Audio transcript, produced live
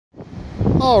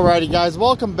Alrighty guys,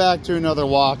 welcome back to another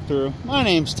walkthrough. My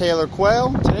name's Taylor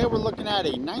Quayle. Today we're looking at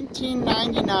a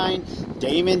 1999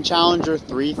 Damon Challenger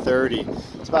 330.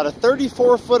 It's about a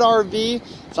 34-foot RV.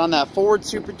 It's on that Ford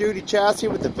Super Duty chassis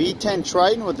with the V10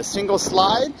 Triton with a single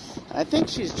slide. And I think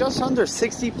she's just under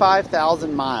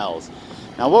 65,000 miles.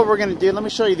 Now what we're going to do, let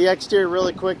me show you the exterior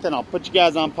really quick, then I'll put you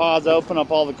guys on pause, open up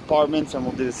all the compartments, and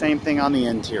we'll do the same thing on the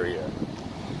interior.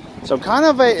 So kind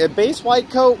of a base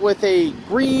white coat with a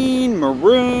green,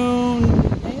 maroon,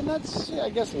 and that's,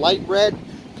 I guess, light red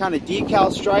kind of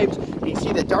decal stripes. You can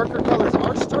see the darker colors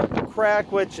are starting to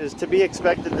crack, which is to be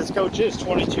expected. This coach is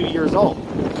 22 years old.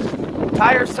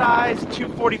 Tire size,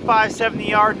 245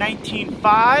 70R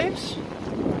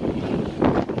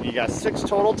 19.5s. You got 6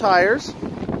 total tires.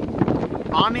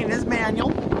 Awning is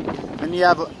manual. And you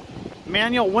have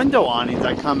manual window awnings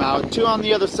that come out. 2 on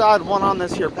the other side, 1 on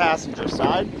this here passenger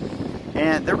side.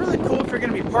 And they're really cool if you're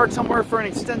going to be parked somewhere for an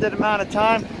extended amount of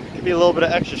time. Give you a little bit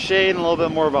of extra shade and a little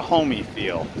bit more of a homey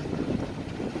feel.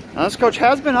 Now this coach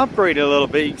has been upgraded a little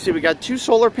bit. You can see we got 2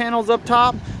 solar panels up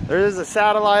top. There is a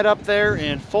satellite up there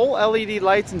and full LED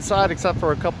lights inside except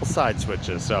for a couple side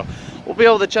switches. So we'll be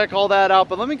able to check all that out.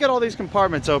 But let me get all these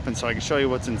compartments open so I can show you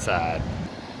what's inside.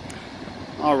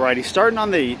 Alrighty, starting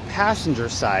on the passenger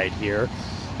side here.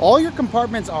 All your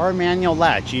compartments are manual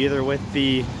latch, either with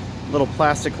the little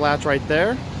plastic latch right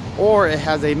there, or it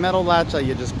has a metal latch that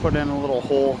you just put in a little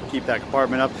hole, keep that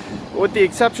compartment up. With the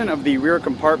exception of the rear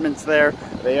compartments there,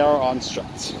 they are on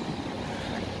struts.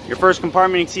 Your first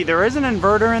compartment, you can see there is an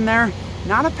inverter in there,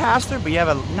 not a pass-through, but you have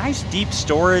a nice deep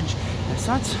storage, and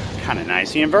so that's kind of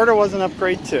nice. The inverter was an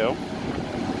upgrade too.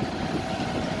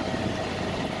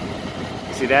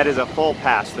 See, that is a full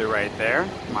pass-through right there,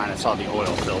 minus all the oil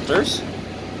filters.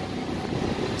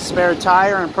 Spare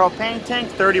tire and propane tank,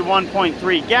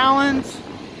 31.3 gallons.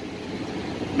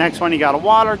 Next one, you got a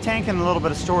water tank and a little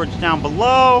bit of storage down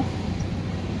below.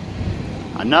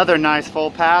 Another nice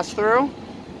full pass-through.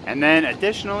 And then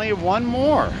additionally, one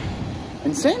more.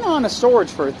 Insane amount of storage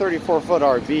for a 34-foot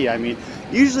RV. I mean,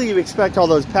 usually you expect all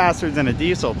those pass-throughs in a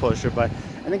diesel pusher, but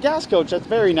in a gas coach, that's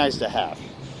very nice to have.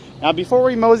 Now, before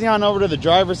we mosey on over to the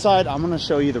driver's side, I'm going to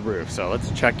show you the roof. So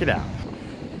let's check it out.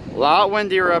 A lot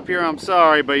windier up here, I'm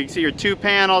sorry, but you can see your 2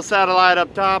 panel satellite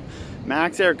up top,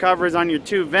 max air covers on your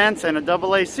 2 vents, and a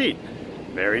double A seat.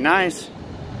 Very nice.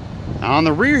 Now on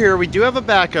the rear here, we do have a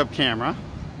backup camera.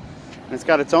 And it's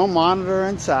got its own monitor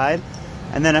inside,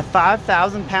 and then a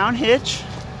 5,000-pound hitch.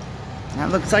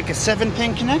 That looks like a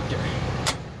 7-pin connector.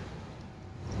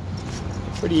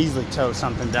 Pretty easily tow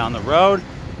something down the road.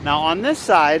 Now on this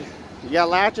side, you got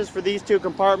latches for these 2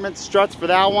 compartments, struts for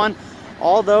that one.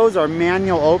 All those are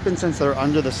manual open since they're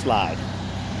under the slide.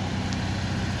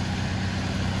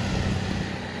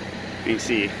 You can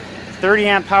see 30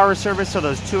 amp power service, so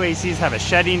those 2 ACs have a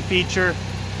shedding feature.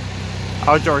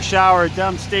 Outdoor shower,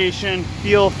 dump station,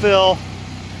 fuel fill.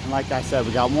 And like I said,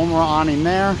 we got one more awning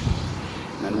there,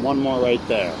 and then one more right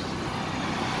there.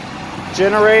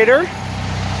 Generator.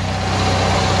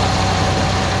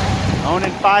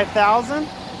 Owning 5,000.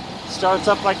 Starts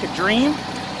up like a dream.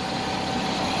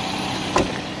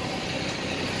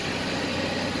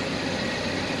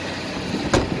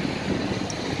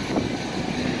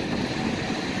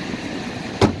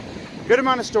 Good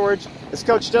amount of storage. This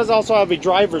coach does also have a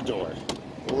driver door.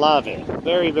 Love it.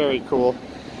 Very, very cool.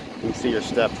 You can see your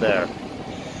step there.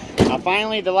 Now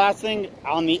finally, the last thing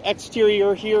on the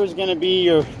exterior here is going to be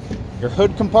your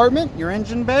hood compartment, your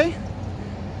engine bay.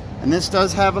 And this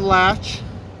does have a latch,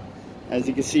 as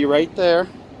you can see right there.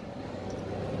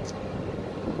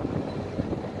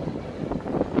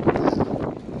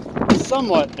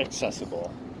 Somewhat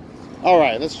accessible. All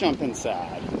right, let's jump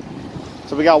inside.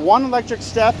 So we got 1 electric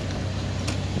step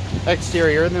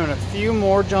exterior, and then a few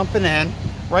more jumping in.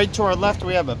 Right to our left,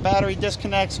 we have a battery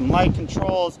disconnect, some light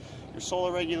controls, your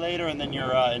solar regulator, and then your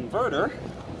inverter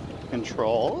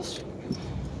controls.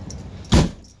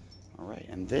 All right,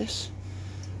 and this,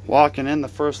 walking in the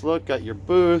first look, got your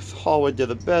booth, hallway to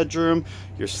the bedroom,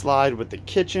 your slide with the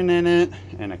kitchen in it,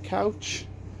 and a couch.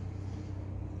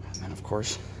 And then, of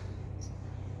course,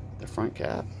 the front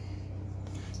cab.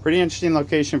 Pretty interesting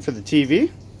location for the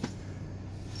TV.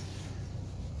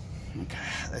 Okay,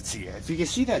 let's see. If you can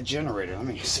see that generator, let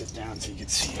me sit down so you can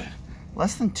see it.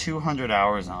 Less than 200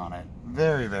 hours on it.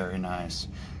 Very, very nice.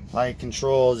 Light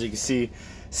controls, you can see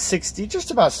 60,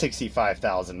 just about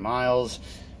 65,000 miles.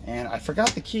 And I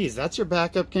forgot the keys. That's your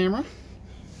backup camera.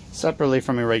 Separately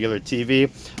from your regular TV.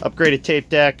 Upgraded tape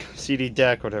deck, CD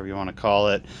deck, whatever you want to call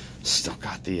it. Still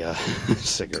got the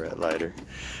cigarette lighter.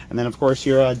 And then, of course,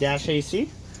 your dash AC.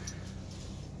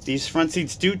 These front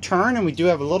seats do turn, and we do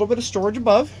have a little bit of storage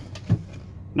above.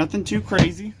 Nothing too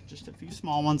crazy, just a few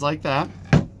small ones like that.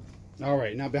 All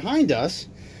right, now behind us,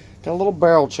 got a little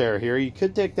barrel chair here. You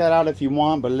could take that out if you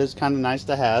want, but it is kind of nice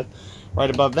to have. Right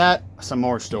above that, some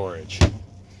more storage.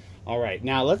 All right,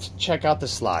 now let's check out the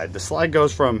slide. The slide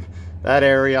goes from that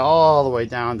area all the way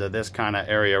down to this kind of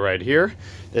area right here.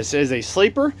 This is a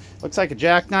sleeper. Looks like a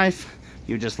jackknife.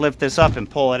 You just lift this up and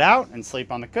pull it out and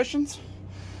sleep on the cushions.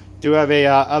 Do have a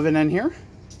oven in here.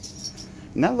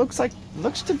 And that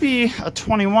looks to be a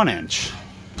 21-inch.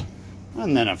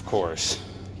 And then, of course,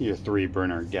 your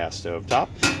 3-burner gas stove top.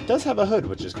 It does have a hood,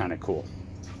 which is kind of cool.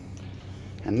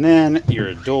 And then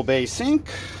your dual bay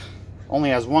sink. Only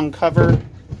has one cover.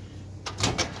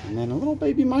 And then a little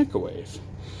baby microwave.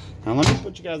 Now let me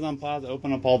put you guys on pause,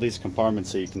 open up all these compartments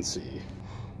so you can see.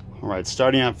 All right,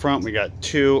 starting up front, we got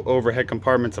 2 overhead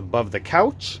compartments above the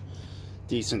couch.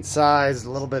 Decent size,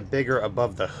 a little bit bigger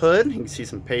above the hood. You can see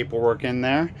some paperwork in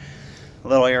there. A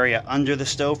little area under the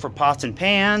stove for pots and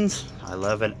pans. I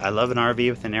love an RV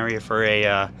with an area for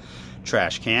a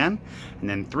trash can. And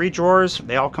then 3 drawers.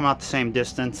 They all come out the same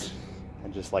distance. I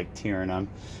just like tearing them.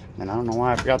 And I don't know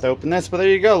why I forgot to open this, but there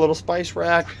you go. A little spice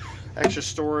rack. Extra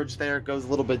storage there. It goes a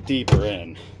little bit deeper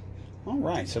in. All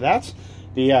right, so that's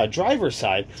the driver's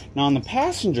side. Now on the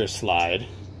passenger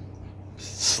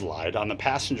on the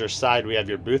passenger side, we have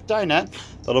your booth dinette.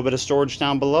 A little bit of storage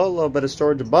down below, a little bit of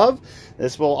storage above.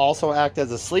 This will also act as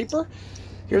a sleeper.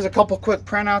 Here's a couple quick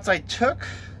printouts I took.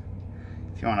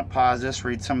 If you want to pause this,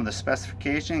 read some of the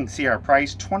specifications, you can see our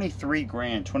price, 23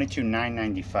 grand,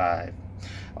 22,995.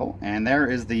 Oh, and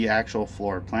there is the actual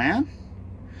floor plan.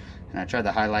 And I tried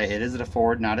to highlight it is a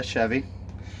Ford, not a Chevy.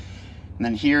 And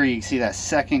then here you can see that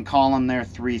second column there,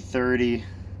 330.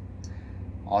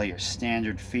 All your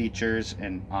standard features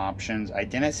and options. I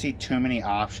didn't see too many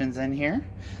options in here.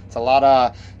 It's a lot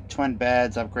of twin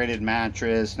beds, upgraded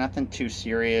mattress, nothing too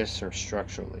serious or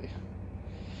structurally.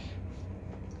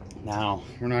 Now,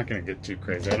 we're not gonna get too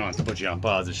crazy. I don't have to put you on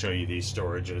pause to show you these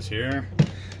storages here.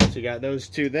 So you got those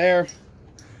 2 there.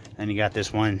 And you got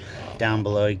this one down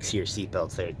below. You can see your seat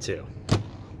belts there too.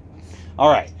 All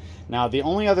right, now the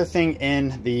only other thing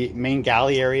in the main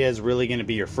galley area is really going to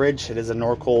be your fridge. It is a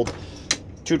Norcold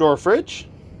 2-door fridge,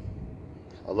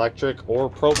 electric or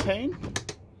propane.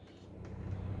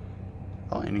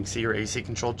 Oh, and you can see your AC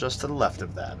control just to the left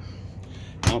of that.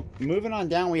 Now, moving on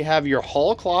down, we have your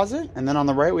hall closet, and then on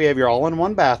the right we have your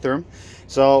all-in-one bathroom.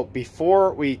 So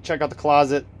before we check out the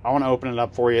closet, I want to open it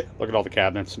up for you. Look at all the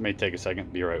cabinets. It may take a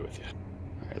second. Be right with you.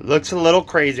 All right, it looks a little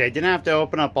crazy. I didn't have to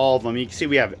open up all of them. You can see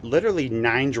we have literally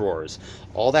 9 drawers.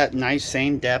 All that nice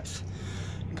same depth.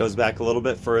 It goes back a little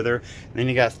bit further. And then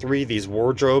you got 3 of these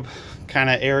wardrobe kind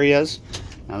of areas.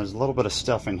 Now there's a little bit of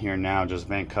stuff in here now, just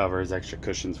vent covers, extra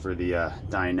cushions for the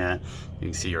dinette. You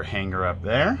can see your hanger up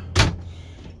there.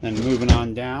 Then moving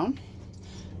on down,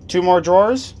 2 more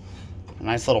drawers. A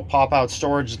nice little pop-out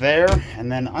storage there,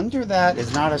 and then under that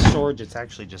is not a storage, it's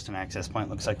actually just an access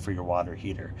point, looks like, for your water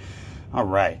heater. All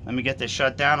right, let me get this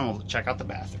shut down and we'll check out the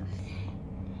bathroom.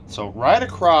 So right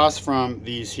across from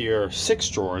these here 6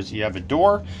 drawers, you have a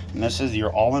door, and this is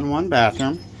your all-in-one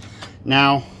bathroom.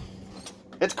 Now,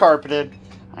 it's carpeted.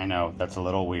 I know, that's a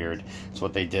little weird. It's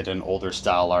what they did in older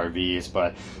style RVs,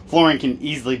 but flooring can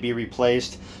easily be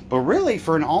replaced. But really,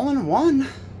 for an all-in-one,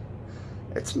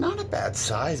 it's not a bad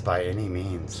size by any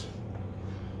means.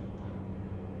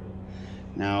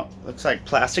 Now, looks like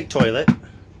plastic toilet.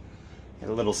 Got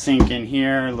a little sink in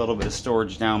here, a little bit of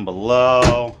storage down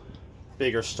below.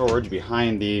 Bigger storage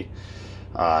behind the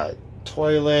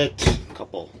toilet. A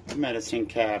couple medicine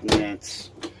cabinets.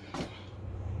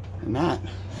 And that.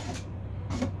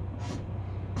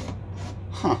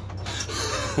 Huh.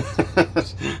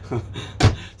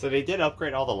 So they did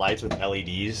upgrade all the lights with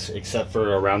LEDs, except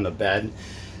for around the bed.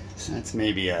 So that's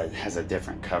maybe has a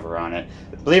different cover on it.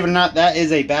 Believe it or not, that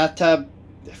is a bathtub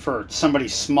for somebody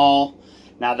small.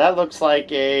 Now that looks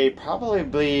like a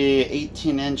probably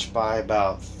 18-inch by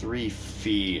about 3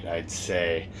 feet, I'd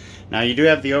say. Now you do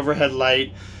have the overhead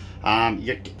light.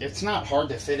 It's not hard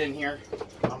to fit in here.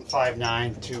 I'm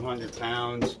 5'9", 200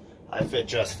 pounds. I fit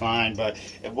just fine, but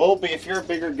it will be, if you're a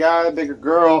bigger guy, a bigger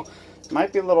girl, it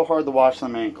might be a little hard to wash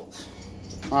them ankles.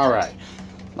 All right,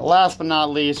 last but not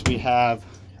least, we have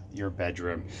your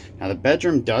bedroom. Now the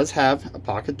bedroom does have a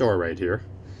pocket door right here.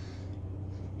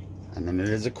 And then it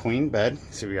is a queen bed.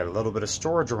 So we got a little bit of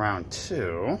storage around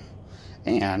too.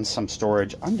 And some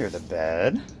storage under the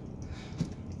bed.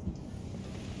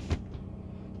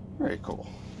 Very cool.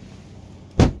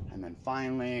 And then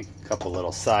finally, a couple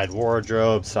little side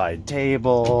wardrobes, side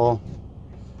table.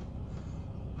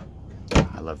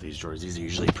 I love these drawers. These are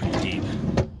usually pretty deep.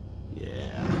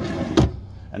 Yeah.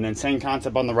 And And then same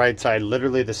concept on the right side,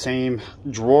 literally the same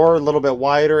drawer, a little bit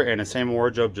wider, and the same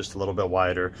wardrobe, just a little bit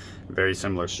wider. Very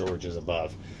similar storages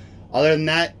above. Other than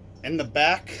that, in the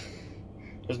back,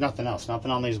 there's nothing else, nothing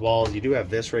on these walls. You do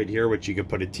have this right here, which you could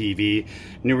put a TV.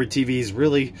 Newer TVs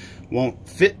really won't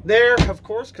fit there, of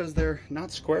course, because they're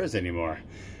not squares anymore.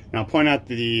 Now, point out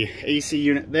the AC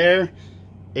unit there,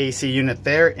 AC unit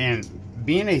there, and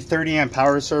being a 30 amp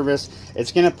power service,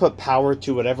 it's going to put power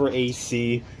to whatever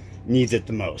AC needs it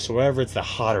the most, so wherever it's the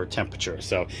hotter temperature.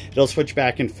 So it'll switch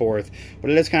back and forth, but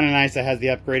it is kind of nice. It has the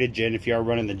upgraded gen. If you are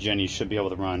running the gen, you should be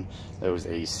able to run those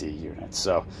AC units.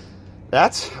 So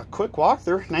that's a quick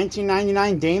walkthrough.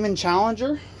 1999 Damon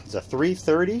Challenger. It's a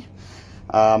 330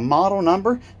 model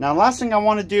number. Now, the last thing I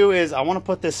want to do is I want to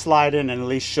put this slide in and at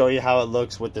least show you how it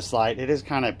looks with the slide. It is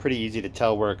kind of pretty easy to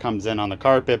tell where it comes in on the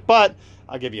carpet, but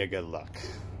I'll give you a good look.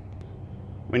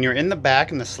 When you're in the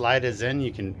back and the slide is in,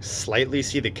 you can slightly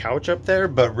see the couch up there,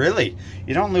 but really,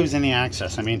 you don't lose any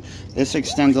access. I mean, this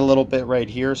extends a little bit right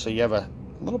here, so you have a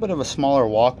little bit of a smaller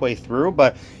walkway through,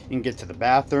 but you can get to the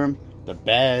bathroom, the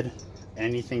bed,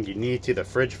 anything you need to, the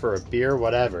fridge for a beer,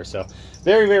 whatever. So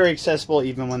very, very accessible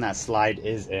even when that slide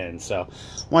is in. So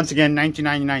once again,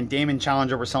 1999 Damon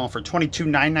Challenger, we're selling for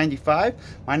 $22,995.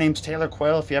 My name's Taylor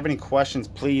Quayle. If you have any questions,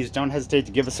 please don't hesitate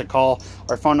to give us a call.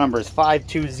 Our phone number is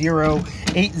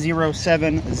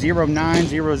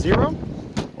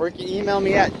 520-807-0900, or you can email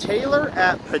me at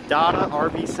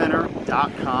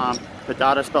taylor@padata.rvcenter.com.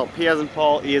 Padata spelled P as in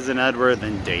Paul, E as in Edward,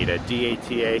 then data,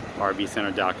 D-A-T-A,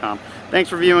 rvcenter.com. Thanks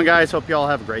for viewing, guys. Hope you all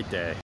have a great day.